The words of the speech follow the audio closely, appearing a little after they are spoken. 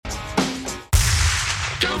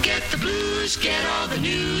Don't get the blues, get all the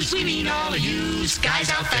news. We mean all of you guys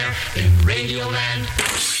out there in Radioland.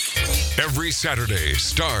 Every Saturday,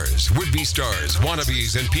 stars, would-be stars,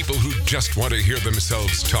 wannabes, and people who just want to hear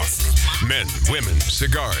themselves talk. Men, women,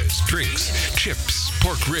 cigars, drinks, chips,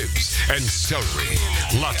 pork ribs, and celery.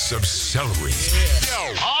 Lots of celery.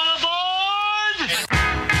 All aboard!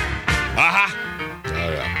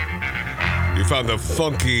 Oh, yeah. You found the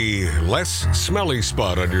funky, less smelly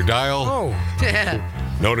spot on your dial. Oh.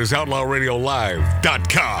 Known as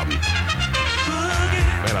OutlawRadioLive.com.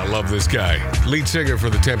 Man, I love this guy. Lead singer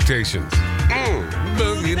for The Temptations.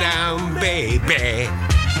 Boogie down, baby.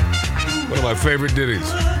 One of my favorite ditties.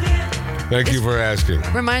 Thank you for asking.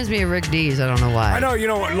 Reminds me of Rick Dees. I don't know why. I know, you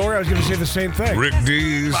know what, Lori, I was going to say the same thing. Rick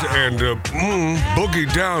Dees and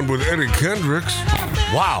Boogie Down with Eddie Kendricks.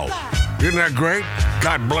 Wow. Isn't that great?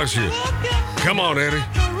 God bless you. Come on, Eddie.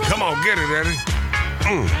 Come on, get it, Eddie.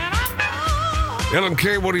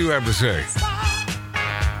 LMK, what do you have to say?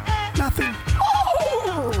 Nothing.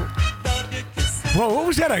 Whoa, what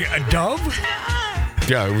was that? A dove?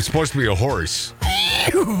 Yeah, it was supposed to be a horse.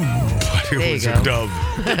 But it There was you a go. dove.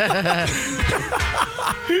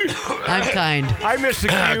 I'm kind. I missed the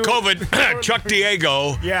cue. COVID. Chuck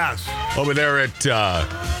Diego Yes. over there at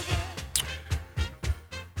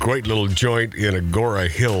great little joint in Agora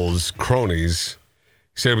Hills, Cronies.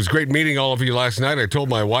 He said, it was great meeting all of you last night. I told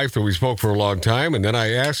my wife that we spoke for a long time, and then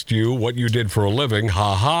I asked you what you did for a living.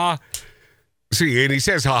 Ha ha. See, and he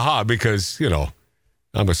says ha ha because, you know,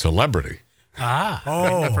 I'm a celebrity. Ah,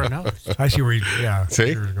 Oh. never knows. I see where you, yeah.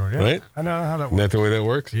 See? Where you're going. Yeah. Right? I know how that Isn't works. that the way that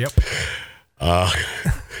works? Yep.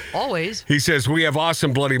 Always. He says, we have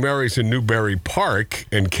awesome Bloody Marys in Newberry Park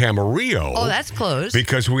and Camarillo. Oh, that's close.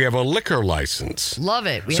 because we have a liquor license. Love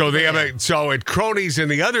it. We So to they go have there. so at Cronies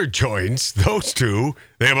and the other joints, those two,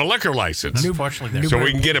 they have a liquor license. Unfortunately, So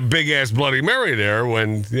we can get a big ass Bloody Mary there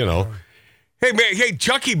when, you know. Hey, man, hey,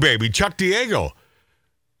 Chucky baby, Chuck Diego.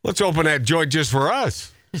 Let's open that joint just for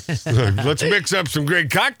us. Let's mix up some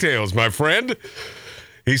great cocktails, my friend.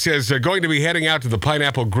 He says, going to be heading out to the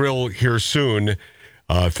Pineapple Grill here soon.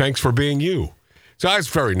 Thanks for being you. So that's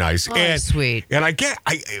very nice. Oh, that's sweet. And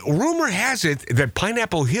rumor has it that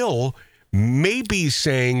Pineapple Hill may be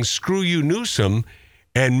saying, screw you, Newsom,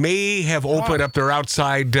 and may have opened up their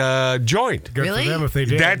outside joint. Good Really? for them if they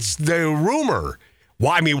did. That's the rumor.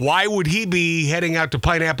 Why? I mean, why would he be heading out to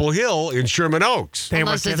Pineapple Hill in Sherman Oaks? They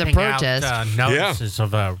Unless were it's a giving out, protest. notices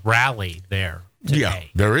of a rally there today. Yeah,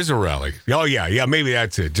 there is a rally. Oh, yeah, maybe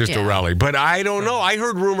that's it, just a Yeah. rally. But I don't know. I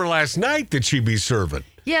heard rumor last night that she'd be serving.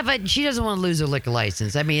 Yeah, but she doesn't want to lose her liquor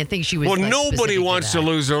license. I mean, I think she was. Well, like, nobody specific wants to that.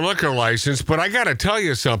 lose their liquor license, but I got to tell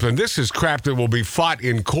you something. This is crap that will be fought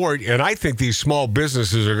in court, and I think these small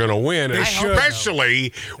businesses are going to win, should.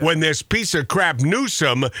 especially when this piece of crap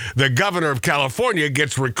Newsom, the governor of California,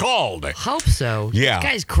 gets recalled. Hope so. Yeah. This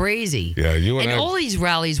guy's crazy. Yeah, you and I- all these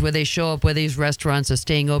rallies where they show up where these restaurants are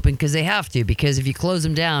staying open because they have to, because if you close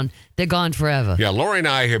them down, they're gone forever. Yeah, Lori and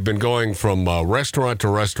I have been going from restaurant to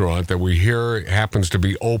restaurant that we hear happens to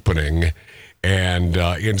be opening. And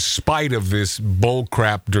in spite of this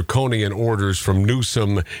bullcrap draconian orders from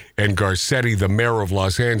Newsom and Garcetti, the mayor of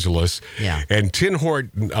Los Angeles, Yeah. and Tin Hort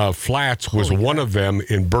Flats was one of them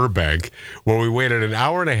in Burbank, where we waited an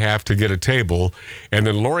hour and a half to get a table, and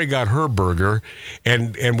then Lori got her burger,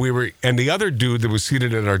 and the other dude that was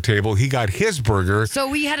seated at our table, he got his burger. So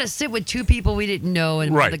we had to sit with two people we didn't know,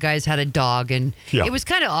 and one Right. of the guys had a dog, and Yeah. it was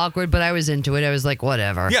kind of awkward, but I was into it. I was like,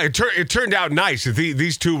 whatever. Yeah, it turned out nice.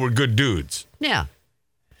 These two were good dudes. Yeah.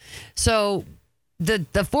 So the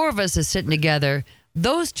four of us are sitting together.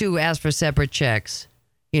 Those two asked for separate checks.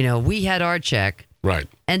 You know, we had our check. Right.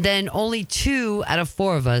 And then only two out of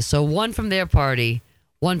four of us, so one from their party,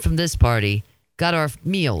 one from this party, got our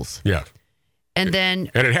meals. Yeah. And then,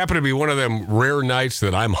 And it happened to be one of them rare nights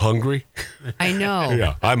that I'm hungry. I know.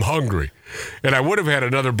 Yeah, I'm hungry. And I would have had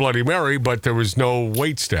another Bloody Mary, but there was no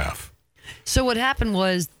wait staff. So what happened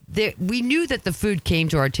was we knew that the food came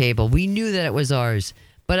to our table. We knew that it was ours.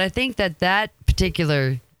 But I think that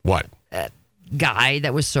particular What? guy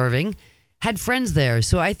that was serving had friends there.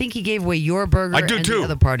 So I think he gave away your burger I do and too. the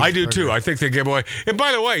other party's I do burger. too. I think they gave away. And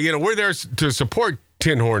by the way, you know, we're there to support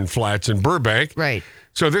Tin Horn Flats in Burbank. Right.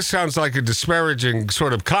 So this sounds like a disparaging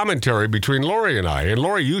sort of commentary between Lori and I. And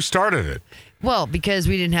Lori, you started it. Well, because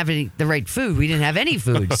we didn't have the right food. We didn't have any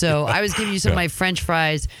food. So I was giving you some of my French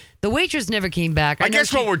fries. The waitress never came back. I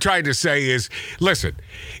guess what we're trying to say is, listen,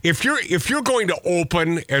 if you're going to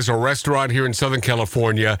open as a restaurant here in Southern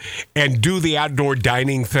California and do the outdoor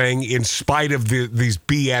dining thing in spite of these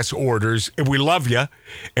BS orders, we love you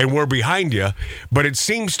and we're behind you, but it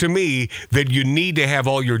seems to me that you need to have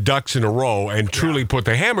all your ducks in a row and truly put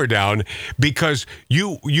the hammer down, because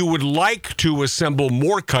you would like to assemble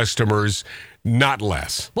more customers, not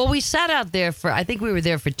less. Well, we sat out there I think we were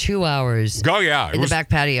there for 2 hours. Oh, yeah. In the back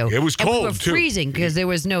patio. It was cold, and we were too. freezing because there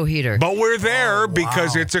was no heater. But we're there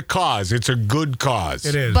because it's a cause. It's a good cause.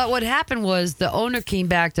 It is. But what happened was the owner came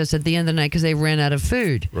back to us at the end of the night because they ran out of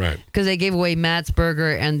food. Right. Because they gave away Matt's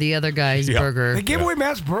burger and the other guy's burger. They gave away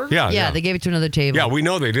Matt's burger? Yeah, they gave it to another table. Yeah, we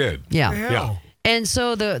know they did. Yeah. Hell. And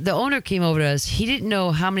so the owner came over to us. He didn't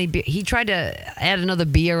know how many he tried to add another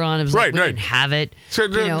beer on. It was like we didn't have it. So, you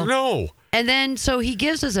know? no. And then so he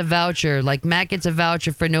gives us a voucher. Like Matt gets a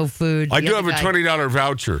voucher for no food. I The do other have a guy- $20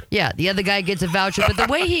 voucher. Yeah, the other guy gets a voucher. But the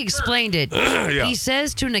way he explained it, he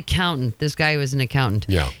says to an accountant, this guy was an accountant.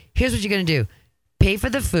 Yeah. Here's what you're going to do. Pay for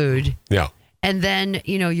the food Yeah. and then,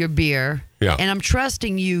 your beer. Yeah. And I'm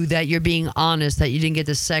trusting you that you're being honest that you didn't get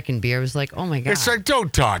the second beer. It was like, oh my God. It's like,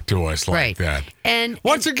 don't talk to us like right. that. And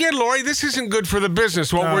Once again, Lori, this isn't good for the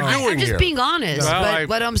business, what we're doing I'm just here. being honest. Well, but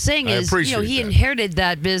what I'm saying I is, appreciate he that. inherited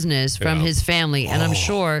that business from Yeah. his family, and I'm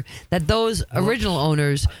sure that those original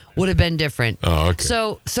owners would have been different. Oh, okay.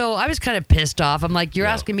 So I was kind of pissed off. I'm like, you're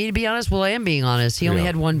asking me to be honest? Well, I am being honest. He only Yeah.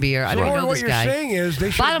 had one beer. I don't Or know what this you're guy. saying is they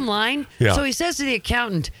should. Bottom line, Yeah. so he says to the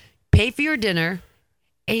accountant, pay for your dinner.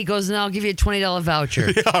 And he goes, and I'll give you a $20 voucher.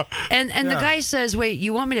 And the guy says, wait,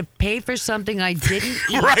 you want me to pay for something I didn't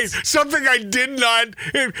eat? Right, something I did not,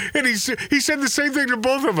 and he said the same thing to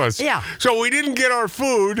both of us. Yeah. So we didn't get our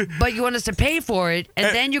food, But you want us to pay for it,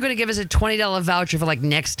 and then you're going to give us a $20 voucher for like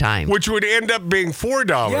next time. which would end up being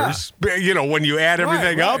 $4. When you add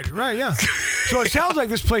everything up. Right, yeah. So it sounds like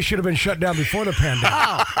this place should have been shut down before the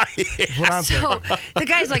pandemic. That's what I'm thinking. So the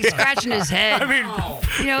guy's like scratching his head. I mean,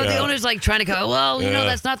 The owner's like trying to go, well,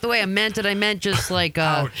 that's not the way I meant it. I meant just like,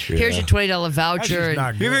 here's your $20 voucher. That's just not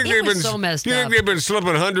And good. You think It they've was been so messed You think up. they've been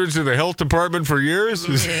slipping hundreds to the health department for years?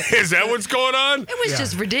 Is that what's going on? It was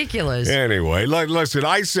just ridiculous. Anyway, listen,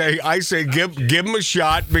 I say give him a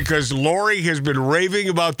shot, because Lori has been raving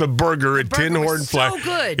about the burger at burger Tin was Horn Flat. so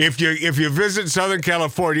good. If you visit Southern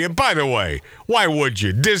California, by the way, why would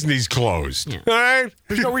you? Disney's closed. All right?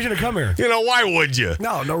 There's no reason to come here. Why would you?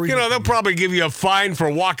 No reason. They'll probably give you a fine for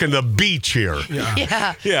walking the beach here.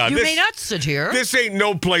 Yeah. Yeah, You this- may not sit here. This ain't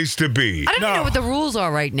no place to be. I don't even No. know what the rules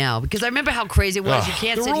are right now, because I remember how crazy it was. You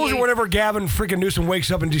can't The sit rules here. are whatever Gavin freaking Newsom wakes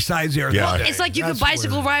up and decides there. Yeah. that day. It's like you can That's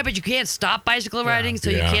bicycle weird. ride, but you can't stop bicycle riding, so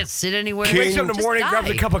Yeah. you can't sit anywhere. King- Wakes up in the Just morning, grabs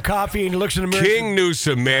a die. cup of coffee, and he looks in the mirror. King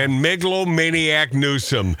Newsom, man. Megalomaniac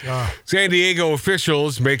Newsom. San Diego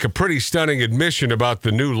officials make a pretty stunning admission about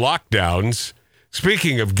the new lockdowns.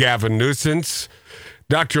 Speaking of Gavin Newsom,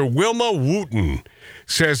 Dr. Wilma Wooten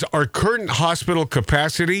says our current hospital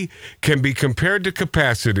capacity can be compared to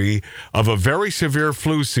capacity of a very severe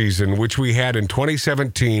flu season, which we had in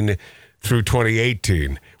 2017 through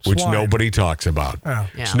 2018, which Swine. nobody talks about. Yeah.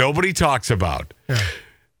 Which nobody talks about.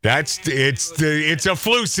 It's a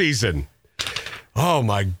flu season. Oh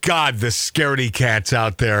my God, the scaredy cats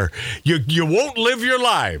out there. You won't live your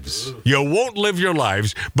lives. You won't live your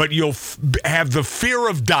lives, but you'll have the fear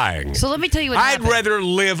of dying. So let me tell you what I'd happened. rather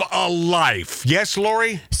live a life. Yes,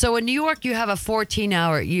 Lori? So in New York, you have a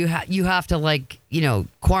 14-hour. You have to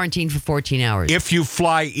quarantine for 14 hours. If you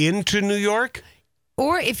fly into New York?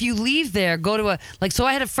 Or if you leave there, go to so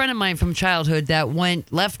I had a friend of mine from childhood that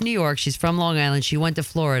left New York. She's from Long Island. She went to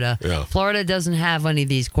Florida. Yeah. Florida doesn't have any of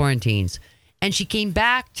these quarantines. And she came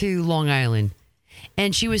back to Long Island.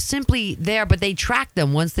 And she was simply there, but they track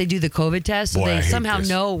them once they do the COVID test. So Boy, I they hate somehow this.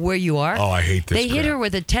 know where you are. Oh, I hate this They hit crap. her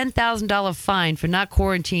with a $10,000 fine for not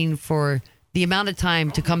quarantining for the amount of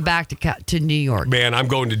time to come back to New York. Man, I'm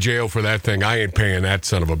going to jail for that thing. I ain't paying that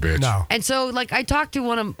son of a bitch. No. And so, I talked to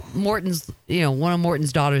one of Morton's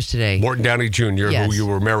daughters today. Morton Downey Jr., Yes. who you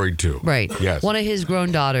were married to. Right. Yes. One of his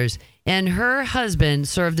grown daughters. And her husband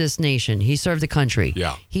served this nation. He served the country.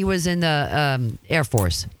 Yeah. He was in the Air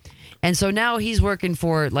Force. And so now he's working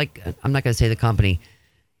for, I'm not going to say the company.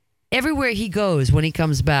 Everywhere he goes, when he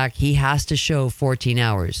comes back, he has to show 14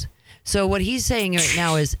 hours. So what he's saying right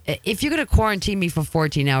now is, if you're going to quarantine me for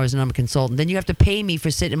 14 hours and I'm a consultant, then you have to pay me for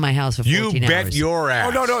sitting in my house for 14 You hours. bet your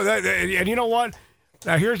ass. Oh, no. And you know what?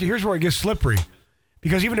 Now, here's where it gets slippery.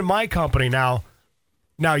 Because even in my company now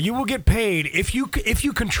you will get paid if you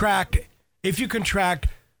contract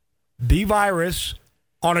the virus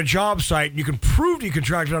on a job site, you can prove you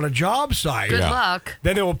contracted on a job site. Good luck.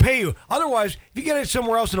 Then they will pay you. Otherwise, if you get it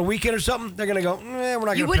somewhere else in a weekend or something, they're going to go, we're not going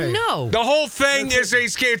to pay. You wouldn't know. The whole thing is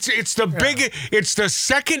it's the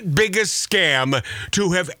second biggest scam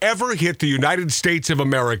to have ever hit the United States of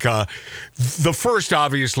America. The first,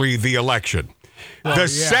 obviously, the election.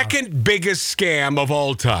 Second biggest scam of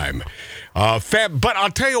all time. But I'll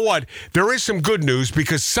tell you what, there is some good news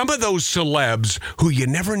because some of those celebs who you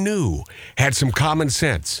never knew had some common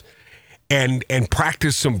sense and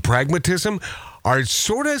practiced some pragmatism are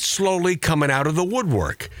sort of slowly coming out of the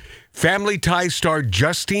woodwork. Family Ties star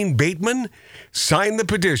Justine Bateman signed the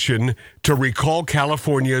petition to recall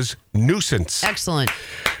California's nuisance. Excellent.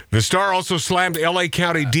 The star also slammed L.A.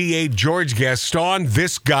 County DA George Gaston.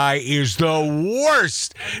 This guy is the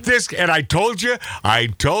worst. And I told you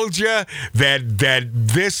that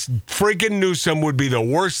this friggin' Newsom would be the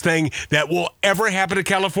worst thing that will ever happen to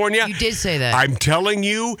California. You did say that. I'm telling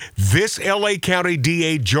you, this L.A. County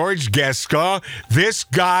DA George Gaston, this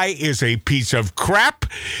guy is a piece of crap.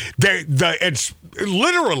 It's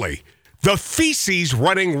literally the feces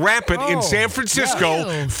running rampant in San Francisco.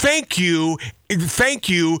 Yeah. Thank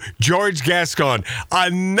you, George Gascon.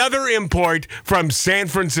 Another import from San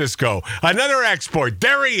Francisco. Another export.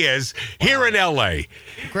 There he is, here in L.A.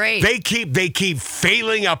 Great. They keep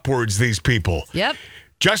failing upwards, these people. Yep.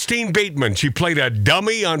 Justine Bateman, she played a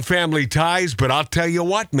dummy on Family Ties, but I'll tell you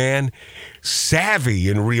what, man, savvy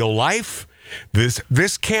in real life.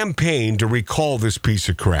 This campaign to recall this piece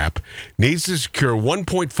of crap needs to secure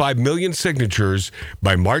 1.5 million signatures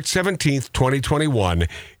by March 17th, 2021,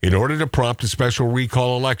 in order to prompt a special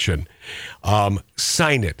recall election.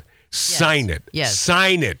 Sign it. Sign it. Yes.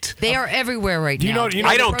 Sign it. They are everywhere right now.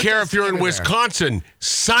 I don't care if you're in Wisconsin.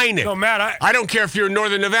 Sign it. No, Matt, I don't care if you're in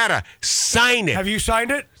Northern Nevada. Sign it. Have you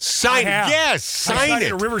signed it? Sign it. Yes, sign I signed it.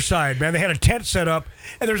 it at Riverside, man. They had a tent set up,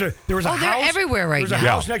 and there was a house. They're everywhere right There's now.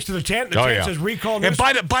 a house next to the tent. The tent says recall And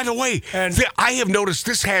Newsom. by the way, I have noticed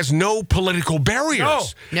this has no political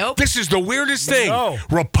barriers. No. Nope. This is the weirdest thing. No.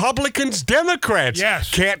 Republicans, Democrats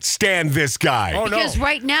can't stand this guy. Oh, no. Because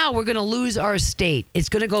right now we're going to lose our state. It's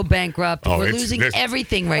going to go bankrupt. Oh, We're it's- losing this-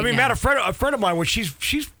 everything right I mean, now. Matt, a friend of mine, when she's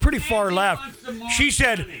pretty far left, she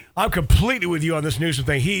said, "I'm completely with you on this Newsom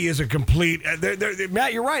thing. He is a complete."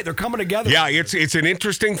 Matt, you're right. They're coming together. Yeah, it's an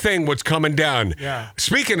interesting thing what's coming down. Yeah.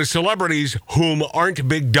 Speaking of celebrities whom aren't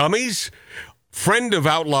big dummies, friend of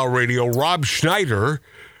Outlaw Radio, Rob Schneider,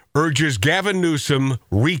 urges Gavin Newsom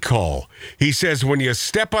recall. He says, when you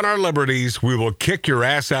step on our liberties, we will kick your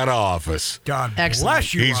ass out of office. God Excellent.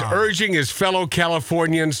 bless you. He's Rob. urging his fellow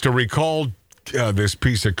Californians to recall this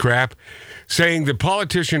piece of crap, saying that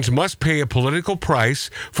politicians must pay a political price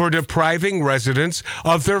for depriving residents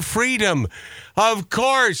of their freedom. Of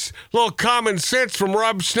course, a little common sense from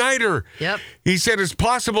Rob Schneider. Yep. He said it's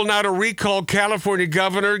possible now to recall California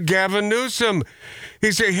Governor Gavin Newsom.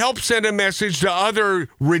 He said help send a message to other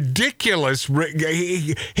ridiculous,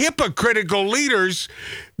 hypocritical leaders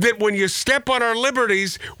that when you step on our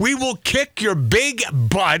liberties, we will kick your big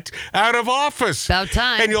butt out of office. About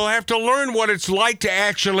time. And you'll have to learn what it's like to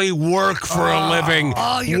actually work for a living.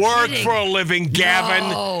 Oh, you're work kidding. for a living, Gavin.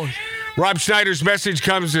 No. Rob Schneider's message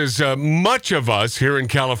comes as much of us here in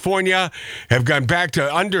California have gone back to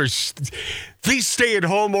these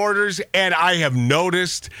stay-at-home orders, and I have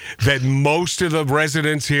noticed that most of the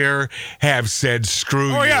residents here have said, screw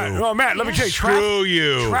you. Oh, yeah. Well, Matt, let me tell you. Screw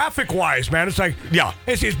you. Traffic-wise, man, it's like, Yeah.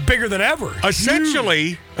 it's bigger than ever.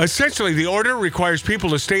 Essentially, the order requires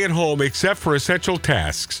people to stay at home except for essential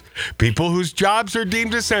tasks. People whose jobs are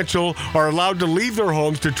deemed essential are allowed to leave their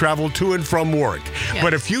homes to travel to and from work. Yes.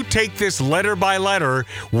 But if you take this letter by letter,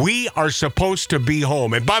 we are supposed to be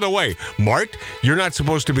home. And by the way, Mart, you're not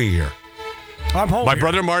supposed to be here. I'm home. My here.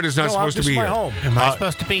 brother Mart is not No, supposed to this be is my here. home. Am I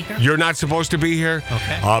supposed to be here? You're not supposed to be here.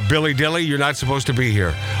 Okay. Billy Dilly, you're not supposed to be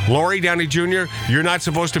here. Lori Downey Jr., you're not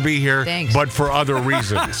supposed to be here, Thanks. but for other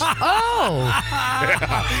reasons. Oh,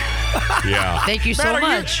 Yeah. thank you so Matt,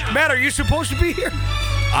 much. Matt, are you supposed to be here?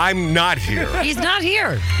 I'm not here. He's not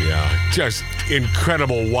here. Yeah, just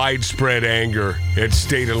incredible widespread anger at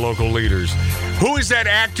state and local leaders. Who is that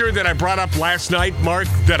actor that I brought up last night, Mark,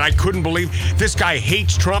 that I couldn't believe? This guy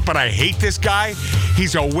hates Trump, and I hate this guy.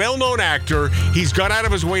 He's a well-known actor. He's gone out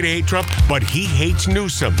of his way to hate Trump, but he hates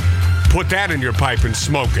Newsom. Put that in your pipe and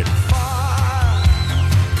smoke it.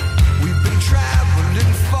 We've been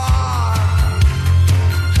traveling far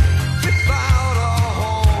without a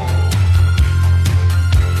home,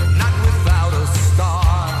 not without a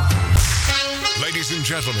star. Ladies and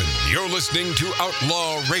gentlemen, you're listening to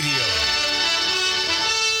Outlaw Radio.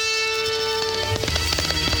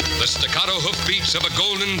 The staccato staccato hoofbeats of a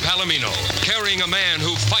golden palomino, carrying a man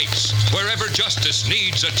who fights wherever justice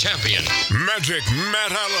needs a champion. Magic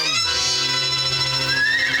Matt Allen.